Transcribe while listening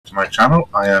to my channel.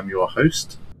 I am your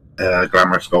host,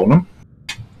 Glamorous Golem.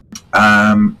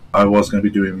 I was going to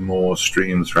be doing more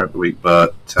streams throughout the week,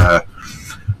 but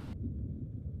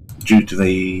due to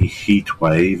the heat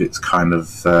wave, it's kind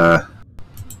of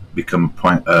become a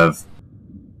point of,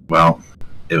 well,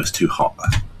 it was too hot.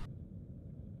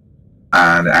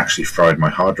 And it actually fried my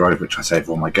hard drive, which I save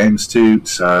all my games to,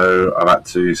 so I've had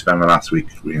to spend the last week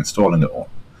reinstalling it all.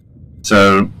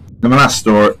 So, in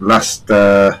the last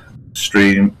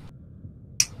stream,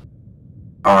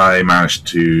 I managed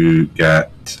to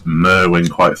get Merwin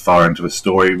quite far into the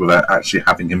story without actually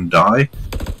having him die.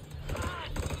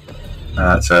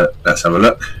 So, let's have a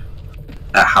look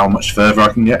at how much further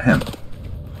I can get him.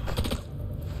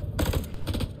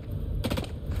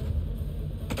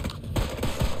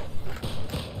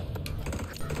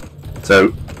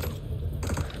 So,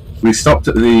 we stopped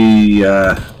at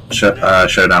the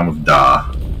showdown with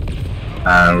Dar,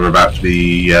 and we're about to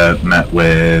be met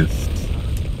with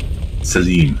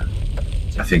Salim,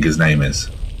 I think his name is.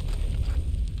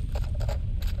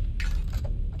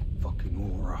 Fucking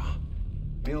aura.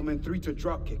 Mailman 3 to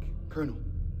dropkick. Colonel,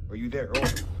 are you there?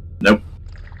 Over. Nope.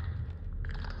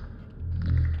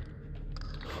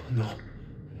 No.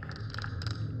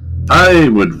 I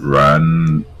would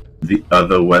run the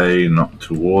other way, not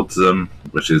towards them,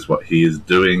 which is what he is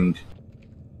doing.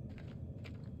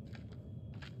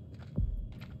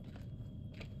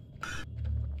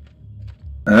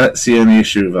 That's the only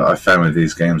issue that I found with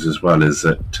these games as well, is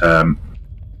that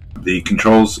the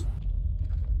controls,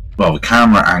 well, the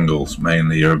camera angles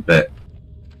mainly are a bit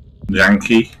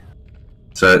janky.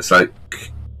 So it's like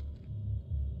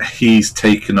he's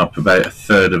taken up about a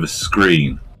third of a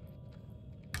screen.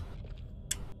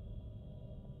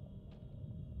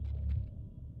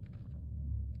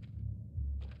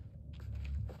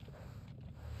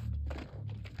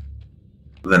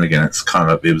 Then again, it's kind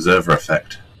of like the observer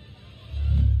effect.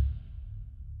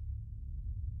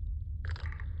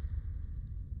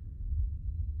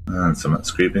 And someone's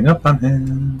creeping up on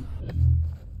him.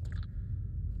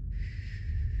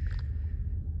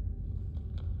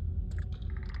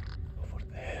 Over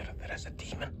there is a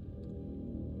demon.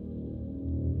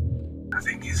 I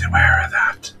think he's aware of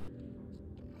that.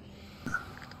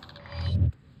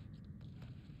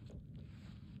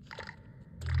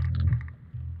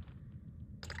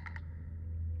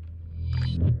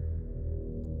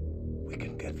 We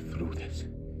can get through this,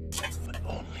 but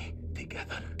only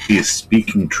together. He is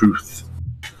speaking truth.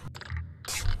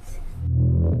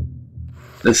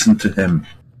 Listen to him.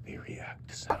 They react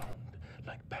to sound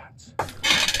like bats.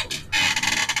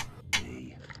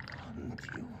 They hunt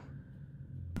you.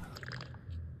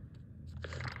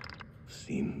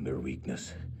 Seen their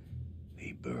weakness.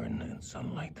 They burn in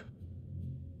sunlight.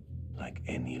 Like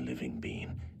any living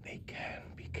being, they can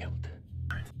be killed.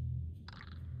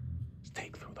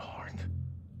 Stake through the heart.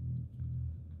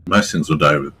 Most things will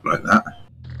die like that.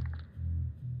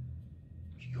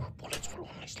 Your bullets will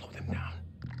only slow them down.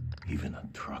 Even a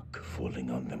truck falling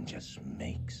on them just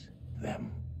makes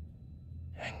them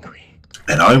angry.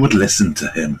 And I would listen to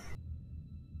him.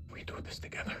 We do this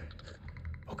together.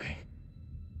 Okay?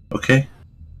 Okay?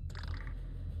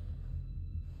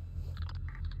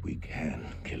 We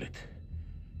can kill it.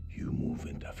 You move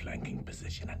into a flanking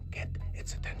position and get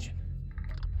its attention.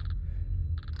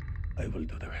 I will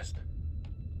do the rest.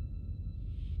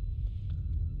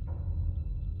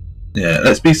 Yeah,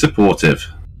 let's be supportive.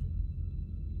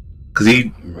 Because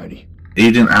I'm ready.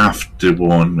 he didn't have to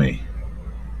warn me.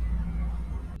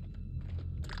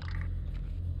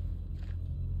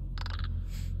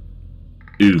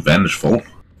 Too vengeful.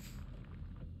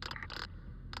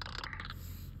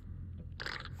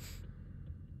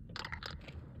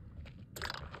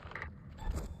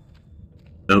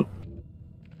 Nope.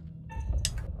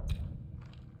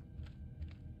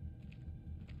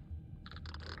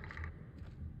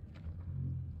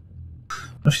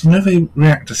 If you never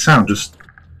react to sound, just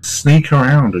sneak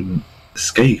around and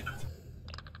escape.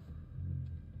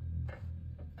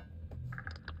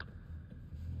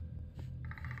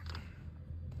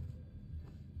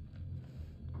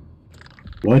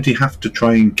 Why do you have to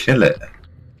try and kill it?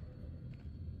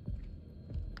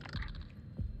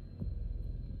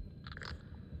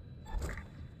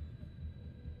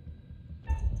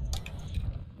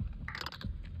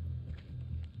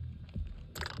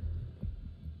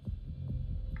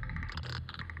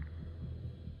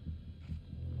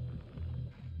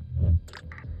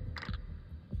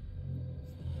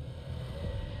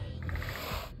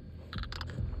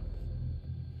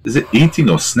 Is it eating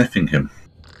or sniffing him?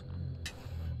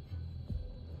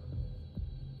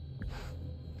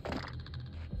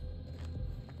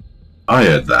 I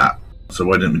heard that, so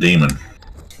why didn't the demon?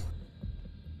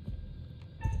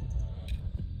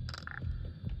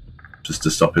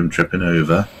 just to stop him tripping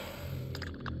over.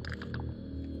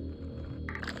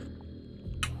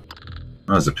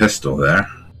 Oh, there's a pistol there.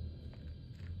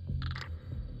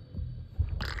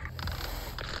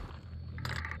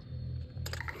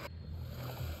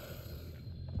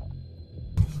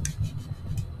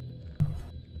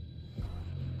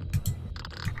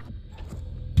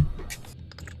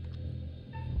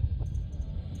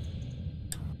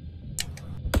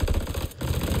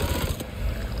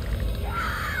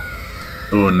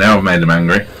 Oh, now I've made him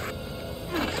angry.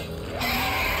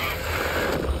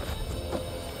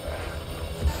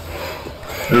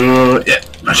 Oh, yeah.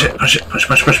 Push it, push it, push,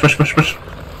 push, push, push, push, push.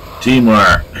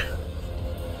 Teamwork.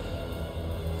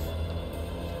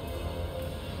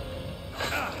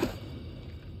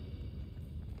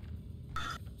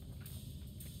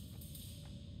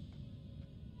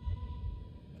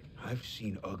 I've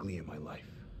seen ugly in my life,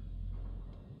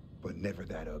 but never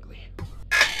that ugly.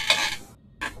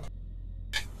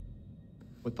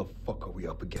 What the fuck are we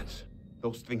up against?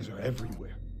 Those things are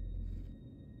everywhere.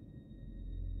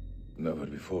 Never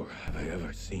before have I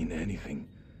ever seen anything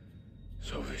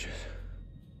so vicious.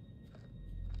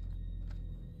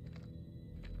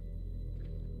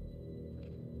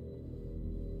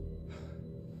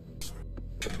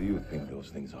 What do you think those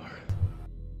things are?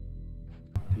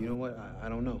 You know what? I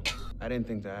don't know. I didn't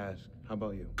think to ask. How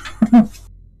about you?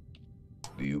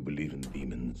 Do you believe in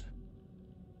demons?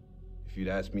 If you'd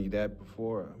asked me that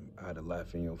before, I'd have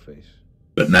laughed in your face.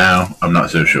 But now, I'm not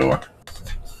so sure.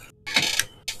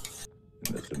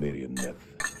 In the Sumerian myth,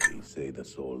 they say the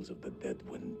souls of the dead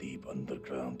went deep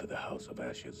underground to the House of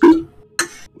Ashes,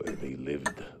 where they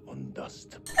lived on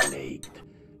dust, plagued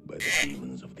by the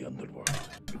demons of the underworld.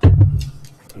 I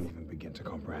can't even begin to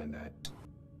comprehend that.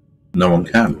 No one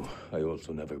can. I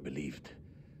also never believed.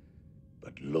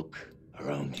 But look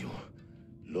around you.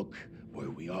 Look where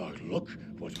we are. Look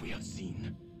what we have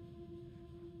seen.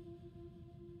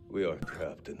 We are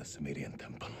trapped in the Sumerian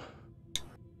temple.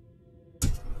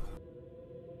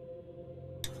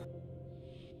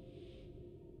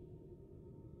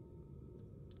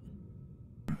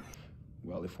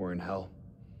 Well, if we're in hell,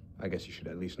 I guess you should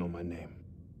at least know my name.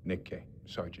 Nick K,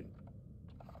 Sergeant.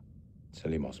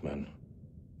 Selim Osman,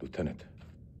 Lieutenant.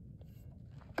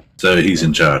 So he's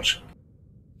in charge.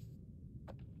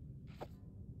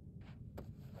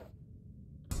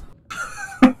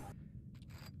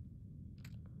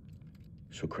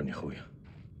 Shukran, ya Khoya.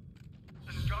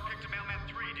 This is Dropkick to Mailman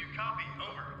 3. Do you copy?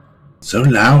 Over. So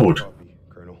loud. Copy,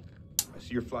 Colonel. I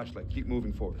see your flashlight. Keep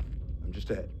moving forward. I'm just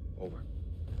ahead. Over.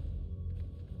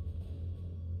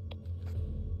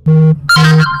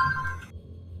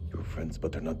 Your friends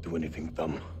better not do anything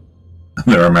dumb.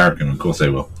 They're American, of course they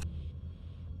will.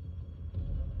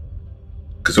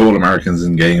 Because all Americans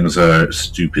in games are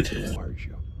stupid. Who are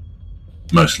you?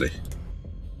 Mostly.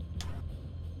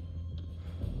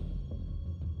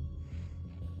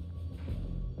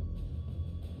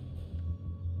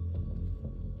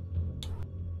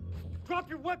 Drop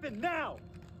your weapon now!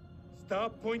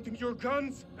 Stop pointing your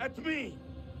guns at me!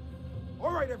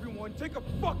 All right, everyone, take a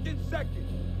fucking second.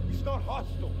 He's not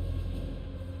hostile.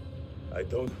 I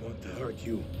don't want to hurt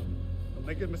you. Don't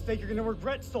make a mistake you're gonna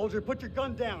regret, soldier. Put your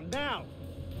gun down, now!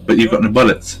 But you've got no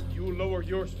bullets. You lower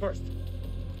yours first.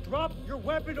 Drop your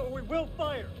weapon or we will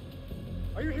fire!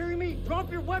 Are you hearing me?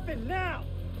 Drop your weapon now!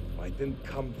 I didn't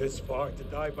come this far to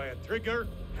die by a trigger.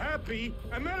 Happy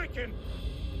American!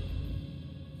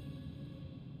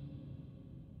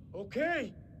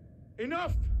 Okay,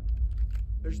 enough!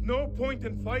 There's no point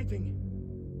in fighting.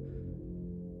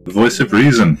 The voice of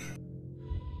reason.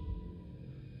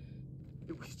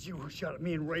 It was you who shot at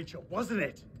me and Rachel, wasn't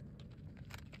it?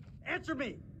 Answer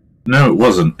me! No, it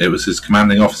wasn't. It was his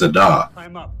commanding officer, Dar.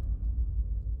 I'm up.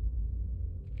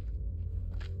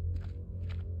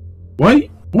 Why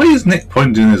is Nick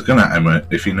pointing his gun at him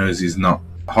if he knows he's not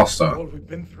hostile? All we've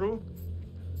been through?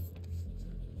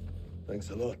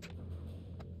 Thanks a lot.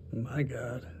 My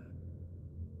God.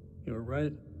 You were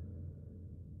right.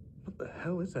 What the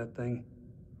hell is that thing?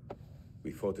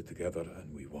 We fought it together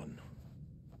and we won.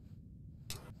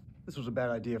 This was a bad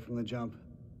idea from the jump.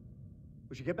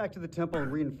 We should get back to the temple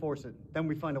and reinforce it. Then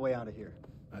we find a way out of here.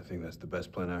 I think that's the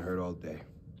best plan I heard all day.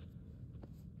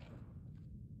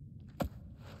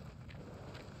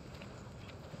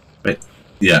 Wait,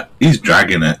 yeah, he's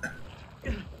dragging it.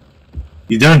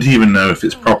 You don't even know if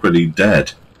it's properly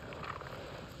dead.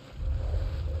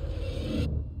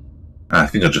 I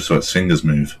think I just saw its fingers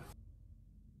move.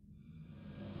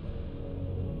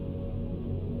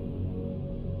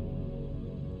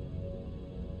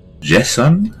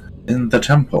 Jason in the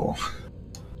temple.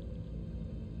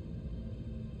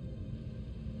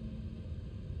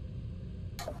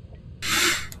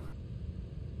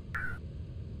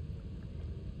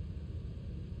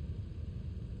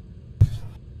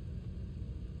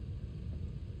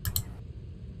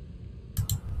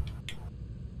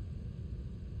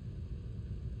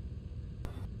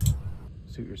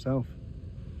 Suit yourself.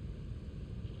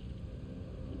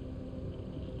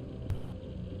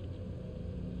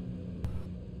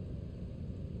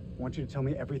 I want you to tell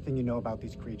me everything you know about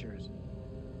these creatures.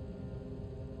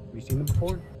 Have you seen them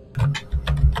before?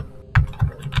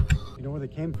 You know where they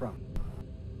came from?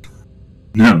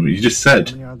 No, you just How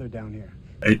said. many are there down here?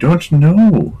 I don't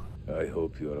know. I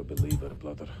hope you're a believer,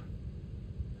 brother.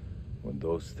 When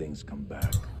those things come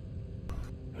back,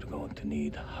 you're going to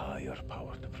need higher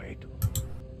power to pray to.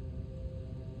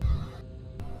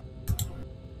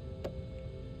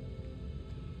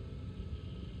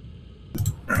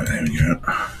 Right, there we go.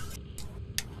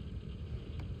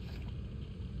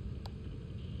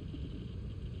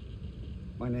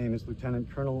 My name is Lieutenant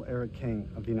Colonel Eric King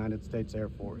of the United States Air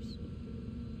Force.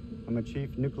 I'm a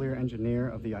chief nuclear engineer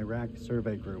of the Iraq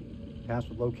Survey Group, tasked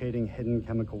with locating hidden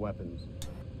chemical weapons.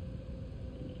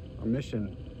 Our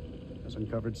mission has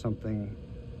uncovered something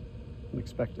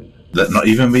unexpected. That not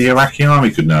even the Iraqi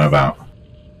army could know about.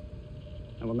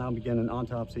 I will now begin an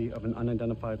autopsy of an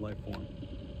unidentified life form.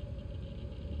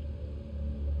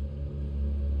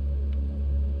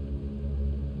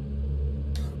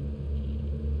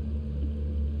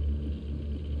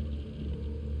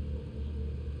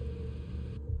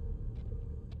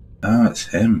 Oh, it's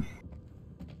him.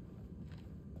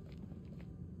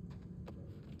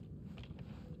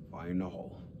 Fire in the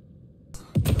hole.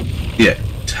 Yeah,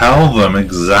 tell them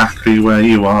exactly where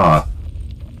you are.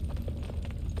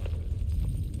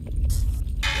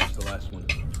 That's the last one.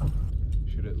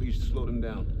 Should at least slow them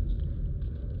down.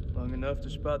 Long enough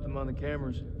to spot them on the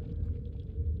cameras.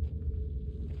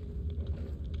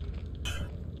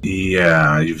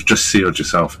 Yeah, you've just sealed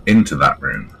yourself into that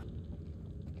room.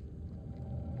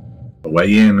 A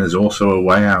way in is also a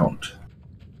way out.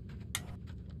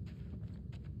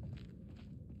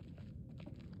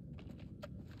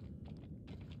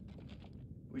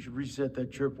 We should reset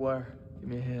that tripwire. Give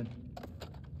me a hand.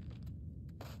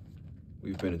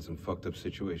 We've been in some fucked up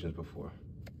situations before.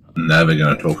 Never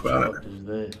gonna talk about it. What is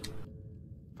that?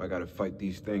 If I gotta fight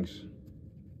these things,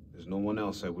 there's no one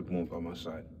else I would want by my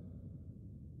side.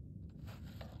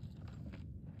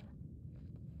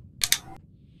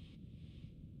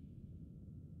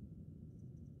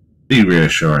 Be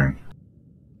reassuring.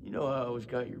 You know I always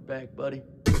got your back, buddy.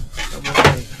 Come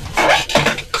with me.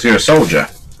 So you're a soldier.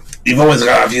 You've always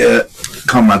got to have your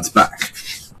comrades back.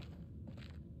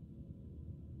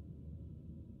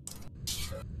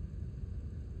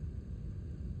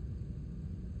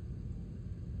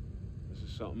 This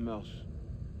is something else.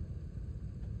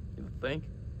 You think?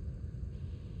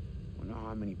 I know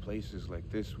how many places like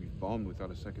this we've bombed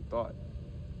without a second thought.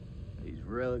 These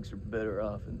relics are better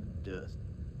off in the dust.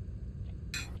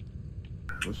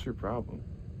 What's your problem?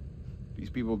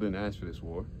 These people didn't ask for this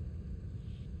war.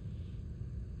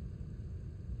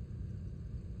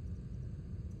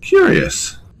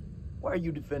 Curious. Why are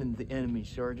you defending the enemy,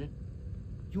 Sergeant?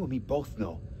 You and me both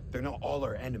know they're not all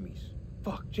our enemies.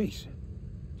 Fuck, Jason.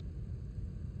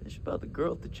 This about the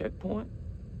girl at the checkpoint?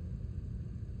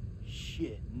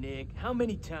 Shit, Nick. How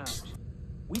many times?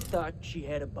 We thought she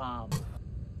had a bomb.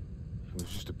 It was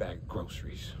just a bag of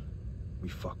groceries. We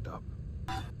fucked up.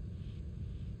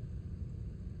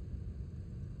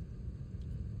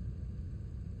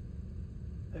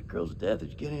 That girl's death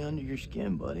is getting under your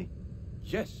skin, buddy.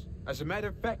 Yes, as a matter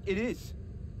of fact, it is.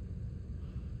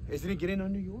 Isn't it getting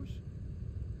under yours?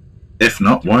 If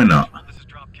not, why not? This is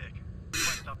Dropkick.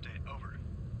 Request update, over.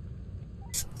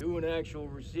 Doing actual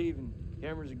receiving.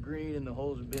 Cameras are green and the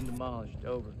holes have been demolished.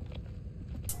 Over.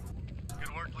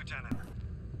 Good work, Lieutenant.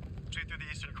 Proceed through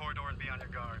the eastern corridor and be on your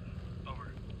guard.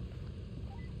 Over.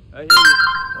 I hear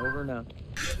you. Over now.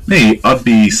 Me, I'd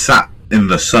be sat in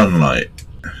the sunlight.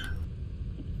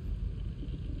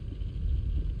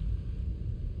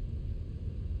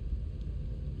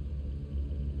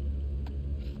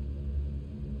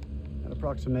 At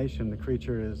approximation, the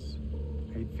creature is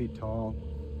 8 feet tall,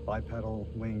 bipedal,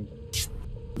 winged.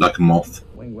 Like a moth.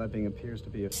 Wing webbing appears to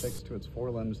be affixed to its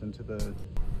forelimbs and to the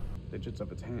digits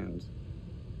of its hands.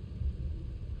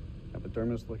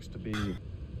 Epidermis looks to be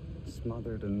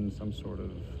smothered in some sort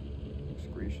of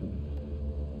excretion.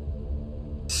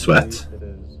 Sweat. It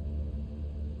is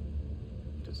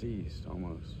diseased,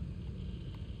 almost.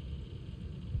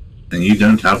 And you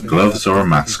don't have gloves or a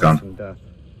mask on. Death.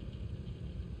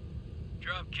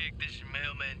 Dropkick, this is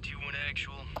Mailman 2-1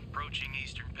 Actual, approaching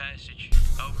Eastern Passage.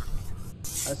 Over.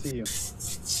 I see you.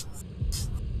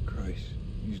 Christ,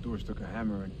 these doors took a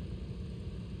hammering.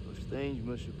 Those things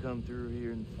must have come through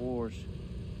here in force.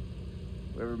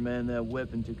 Whoever manned that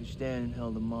weapon took a stand and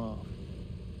held them off.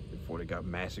 Before they got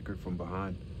massacred from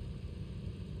behind.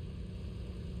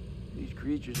 These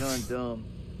creatures aren't dumb.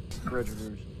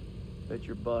 Predators. Bet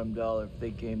your bottom dollar if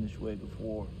they came this way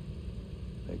before,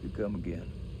 they could come again.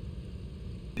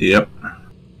 Yep.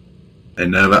 They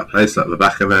know that place like the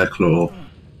back of their claw.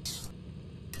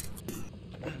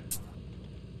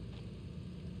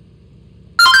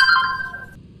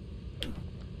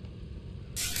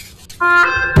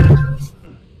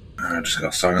 I just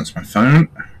gotta silence my phone.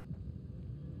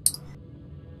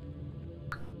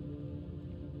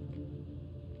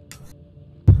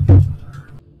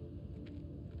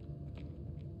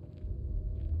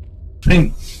 I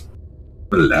think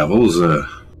the levels are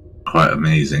quite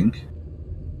amazing.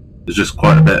 There's just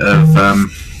quite a bit of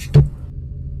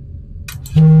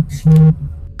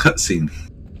cutscene.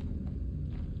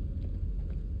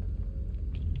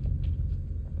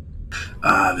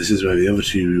 This is where the other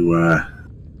two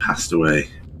passed away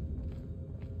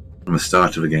from the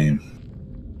start of the game.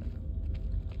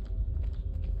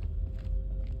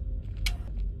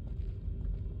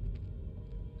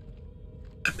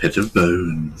 A pit of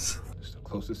bones. It's the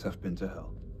closest I've been to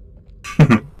hell.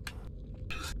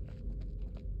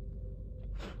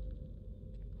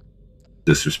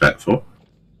 Disrespectful.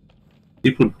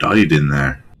 People died in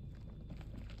there.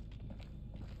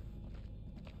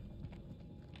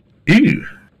 Ew.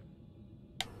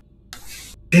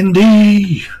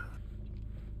 Indy!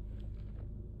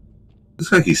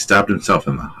 Looks like he stabbed himself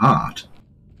in the heart.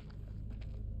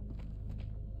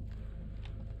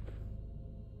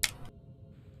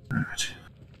 Alright.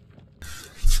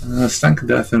 Stank of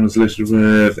death and was littered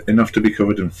with enough to be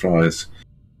covered in flies.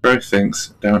 Crow thinks,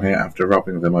 down here after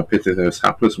robbing them, I pity those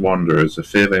hapless wanderers, the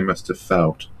fear they must have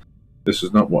felt. This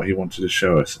was not what he wanted to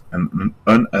show us, and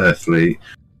unearthly.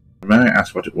 When Mary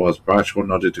asked what it was, Bradshaw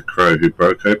nodded to Crow, who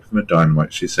broke open the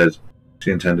dynamite. She said she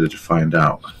intended to find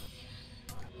out.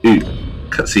 Ooh,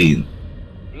 cutscene.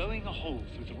 Blowing a hole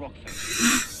through the rock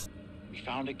face, we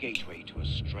found a gateway to a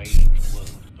strange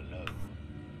world below.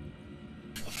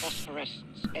 A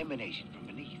phosphorescence emanated from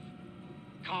beneath,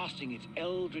 casting its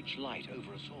eldritch light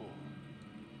over us all.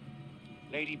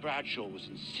 Lady Bradshaw was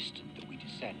insistent that we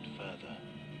descend further.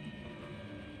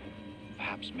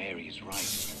 Perhaps Mary is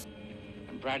right,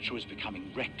 and Bradshaw is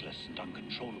becoming reckless and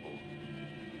uncontrollable.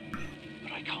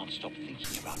 But I can't stop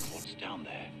thinking about what's down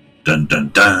there. Dun dun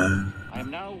dun. I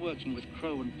am now working with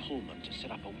Crow and Pullman to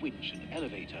set up a winch and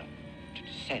elevator to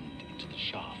descend into the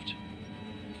shaft.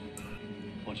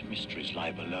 What mysteries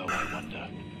lie below, I wonder,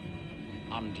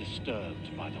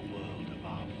 undisturbed by the world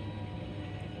above.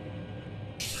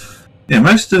 Yeah,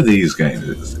 most of these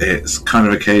games, it's kind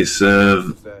of a case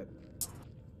of...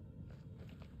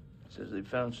 Says they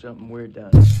found something weird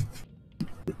down there.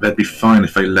 They'd be fine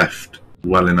if they left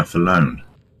well enough alone.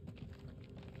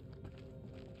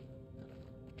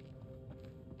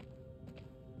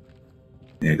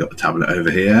 Yeah, got the tablet over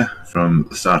here from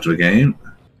the start of the game.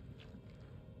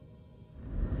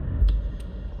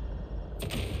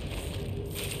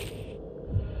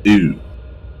 Ooh.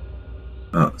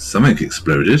 Oh, something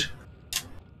exploded.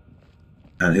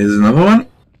 And here's another one.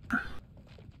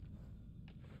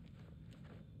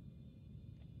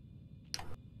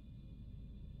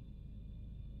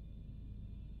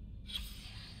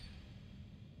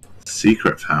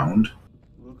 Secret found.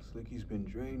 Looks like he's been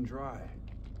drained dry.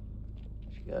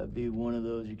 It's gotta be one of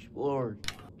those explorers.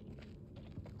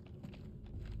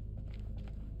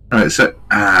 Alright, so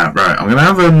right, I'm gonna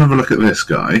have another look at this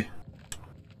guy.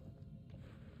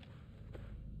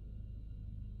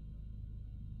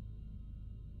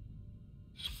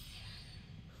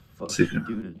 Fuck you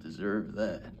do to deserve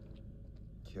that?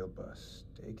 Killed by a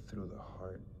stake through the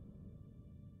heart.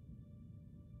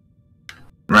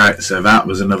 Right, so that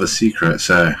was another secret,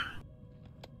 so...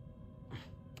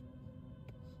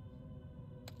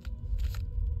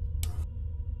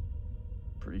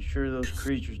 Pretty sure those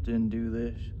creatures didn't do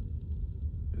this.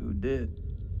 Who did?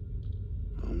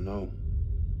 I don't know.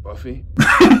 Buffy?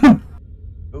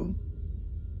 Who?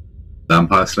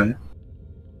 Vampire Slayer?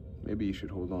 Maybe you should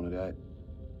hold on to that.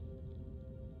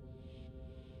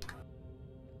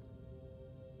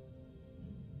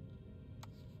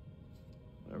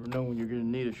 Never know when you're gonna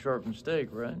need a sharpened stake,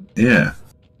 right? Yeah.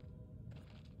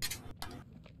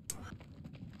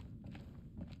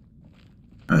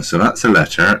 So that's a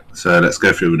letter, so let's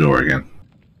go through the door again.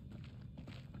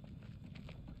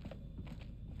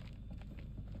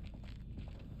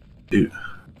 Ooh.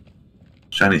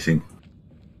 Shiny thing.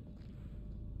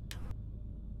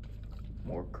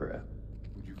 More crap.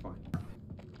 What'd you find?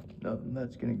 Nothing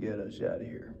that's gonna get us out of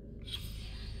here.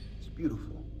 It's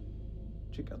beautiful.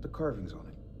 Check out the carvings on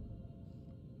it.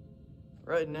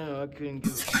 Right now, I couldn't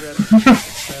give a crap if I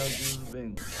found you in the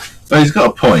bin. Oh, he's got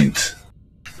a point.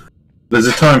 There's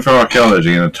a time for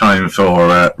archaeology and a time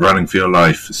for running for your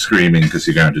life, screaming because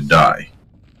you're going to die.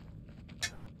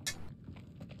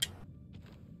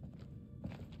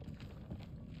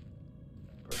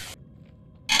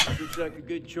 Looks like a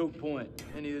good choke point.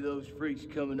 Any of those freaks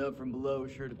coming up from below are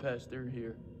sure to pass through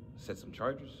here. Set some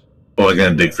charges? Or we're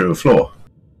going to dig through the floor.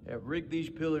 Yeah, rig these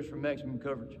pillars for maximum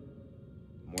coverage.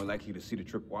 More likely to see the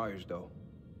trip wires, though.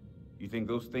 You think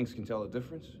those things can tell a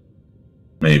difference?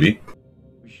 Maybe.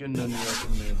 We shouldn't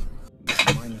underestimate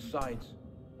them. Mine the sides.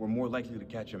 We're more likely to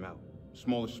catch them out.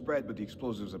 Smaller spread, but the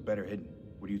explosives are better hidden.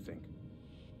 What do you think?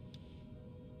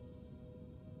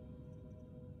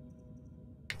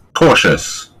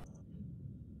 Cautious.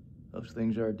 Those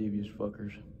things are devious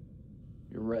fuckers.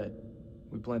 You're right.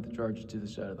 We plant the charges to the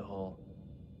side of the hall.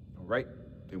 All right.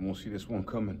 They won't see this one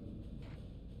coming.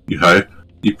 You hope.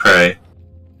 You pray.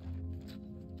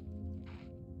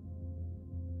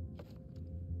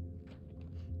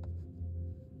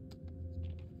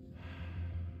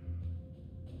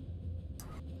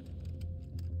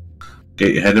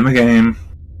 Get your head in the game.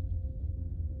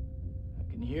 I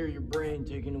can hear your brain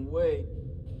ticking away.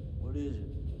 What is it?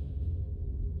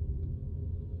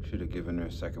 Should have given her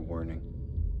a second warning.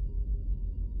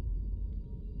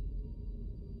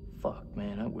 Fuck,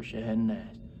 man, I wish I hadn't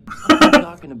asked. I'm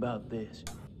talking about this.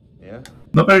 Yeah?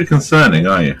 Not very concerning,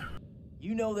 are you?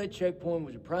 You know that checkpoint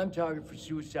was a prime target for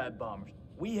suicide bombers.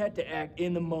 We had to act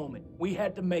in the moment. We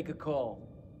had to make a call.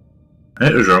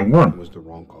 It was the wrong It one. was the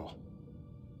wrong call.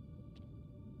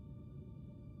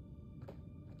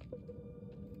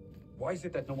 Why is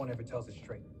it that no one ever tells it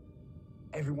straight?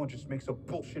 Everyone just makes up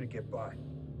bullshit to get by.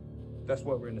 That's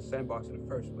why we're in the sandbox in the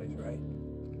first place, right?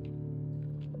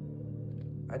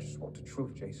 I just want the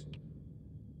truth, Jason.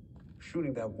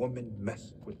 Shooting that woman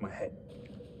messed with my head.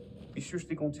 You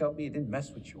seriously gonna tell me it didn't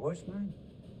mess with yours, man?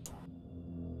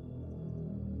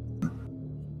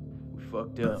 We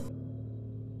fucked up.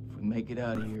 If we make it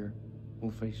out of here,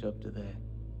 we'll face up to that.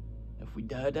 If we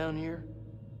die down here,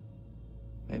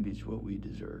 maybe it's what we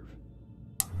deserve.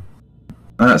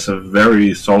 That's a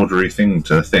very soldiery thing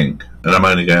to think. And I'm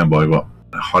only going by what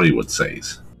Hollywood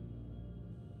says.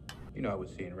 You know I was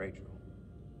seeing Rachel.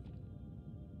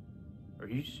 Are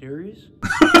you serious?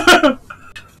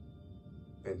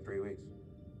 Been 3 weeks.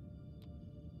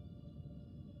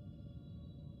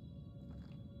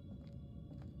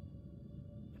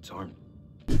 It's armed.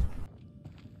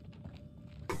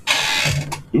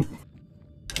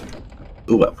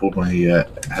 Oh, that pulled my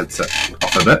headset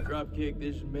off a bit. Dropkick,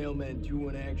 this is Mailman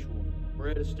 2-1 actual. We're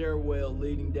at a stairwell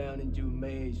leading down into a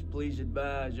maze. Please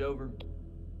advise, over.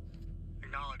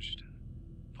 Acknowledged.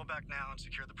 Pull back now and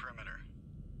secure the perimeter.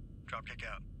 Dropkick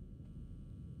out.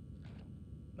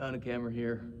 Mount a camera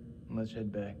here, and let's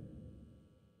head back.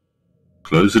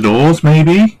 Close the doors,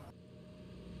 maybe?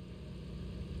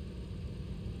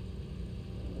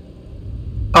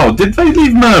 Oh, did they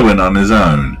leave Merwin on his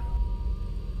own?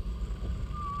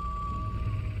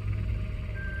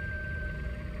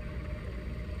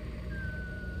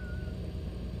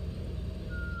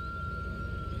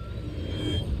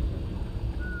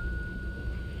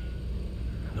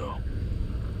 No.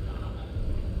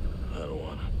 I don't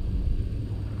want to.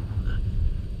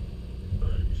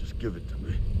 Just give it to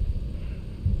me.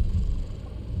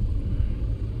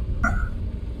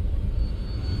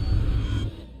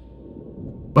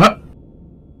 What?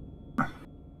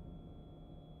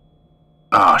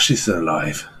 Ah, she's still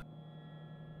alive.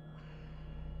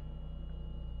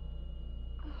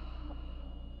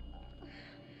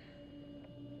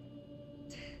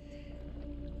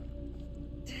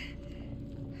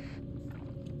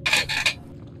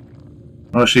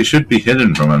 Well, she should be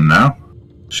hidden from him now.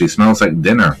 She smells like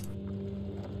dinner.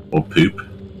 Or poop.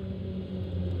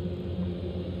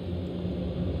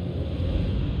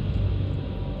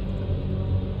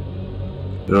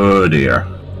 Oh dear.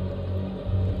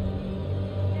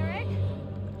 Eric?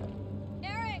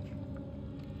 Eric!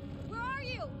 Where are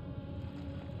you?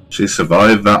 She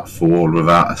survived that fall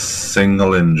without a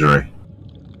single injury.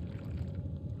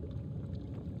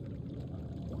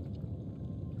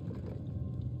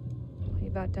 You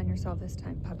about done yourself this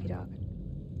time, puppy dog.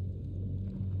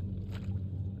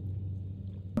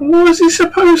 What was he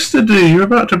supposed to do? You're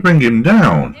about to bring him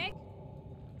down. Nick?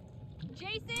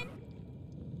 Jason?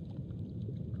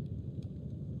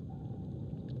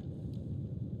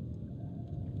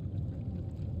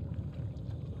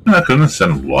 I couldn't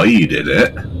understand why he did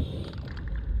it.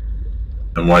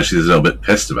 And why she's a little bit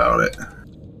pissed about it.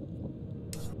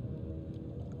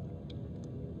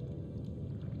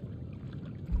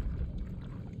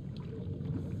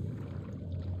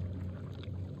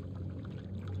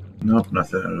 Nope,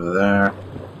 nothing over there.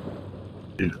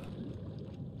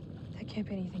 Can't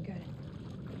be anything good.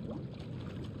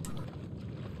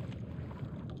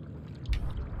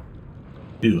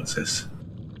 Ooh, what's this?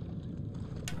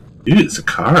 Ooh, it's a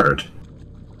card.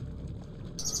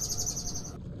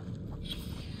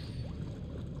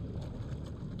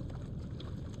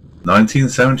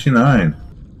 $1979.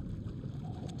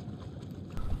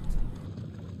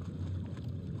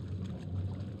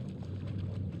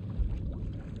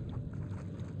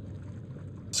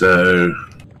 So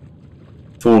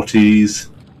 40s,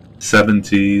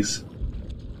 70s.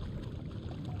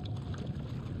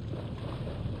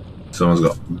 Someone's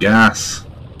got gas.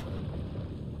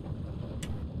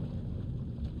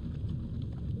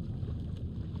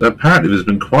 But apparently there's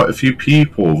been quite a few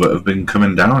people that have been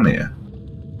coming down here.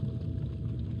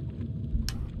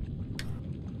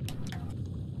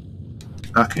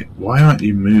 Okay, why aren't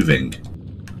you moving?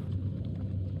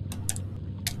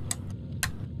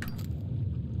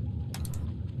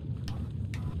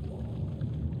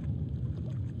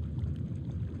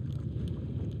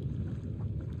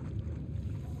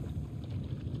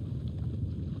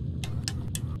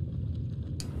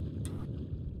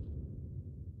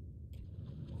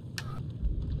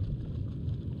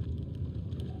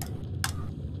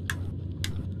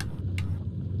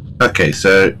 Okay,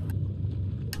 so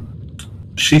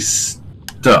she's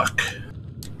stuck.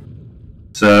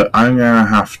 So I'm gonna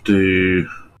have to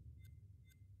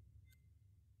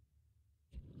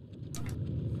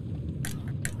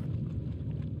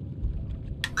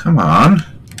come on.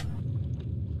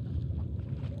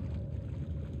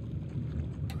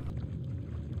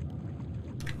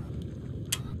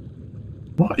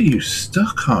 What are you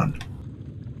stuck on?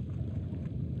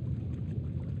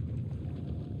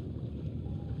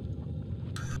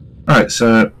 Alright,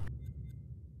 so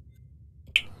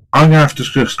I'm going to have to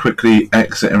just quickly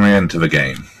exit and re-enter the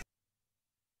game.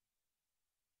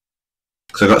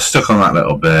 Because I got stuck on that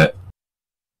little bit,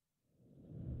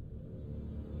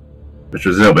 which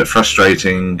was a little bit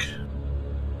frustrating.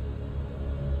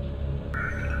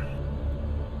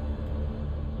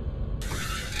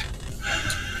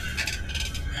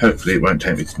 Hopefully it won't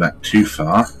take me back too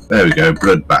far. There we go,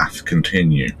 bloodbath,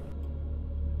 continue.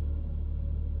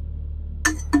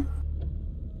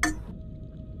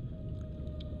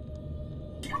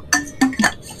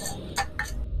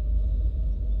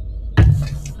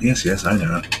 Yes, yes, I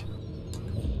know.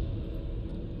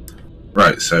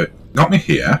 Right, so got me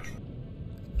here.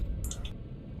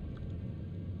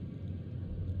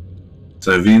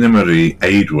 So Vina Marie,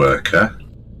 aid worker.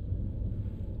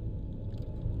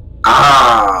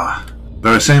 Ah! They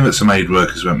were saying that some aid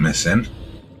workers went missing.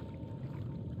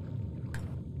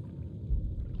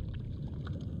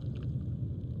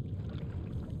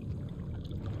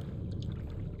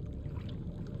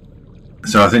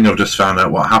 So I think I've just found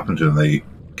out what happened to them. They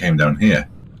came down here.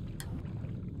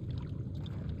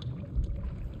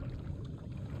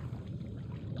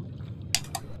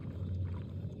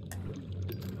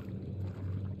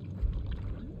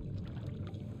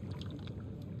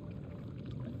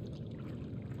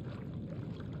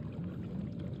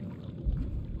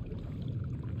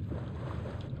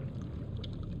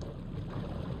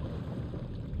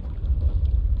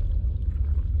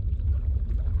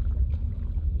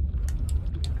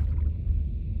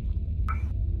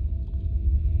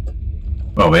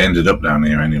 Well, we ended up down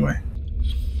here anyway.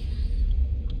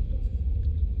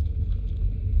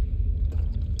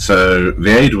 So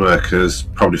the aid workers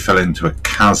probably fell into a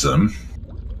chasm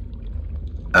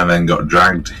and then got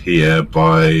dragged here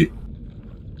by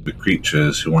the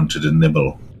creatures who wanted a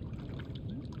nibble.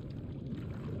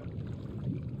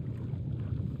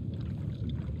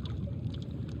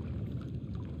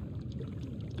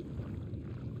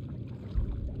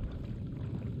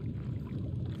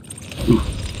 Ooh.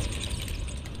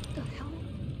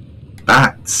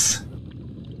 Bats.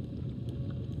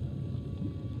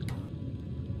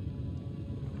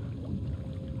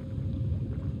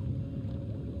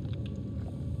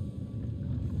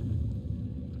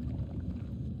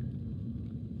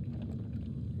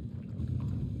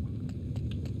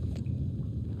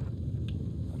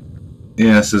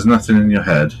 Yes, there's nothing in your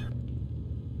head.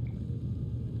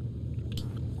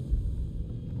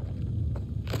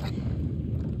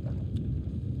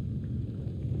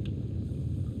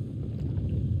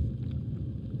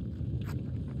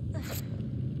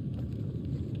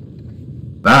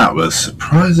 That was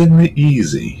surprisingly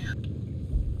easy.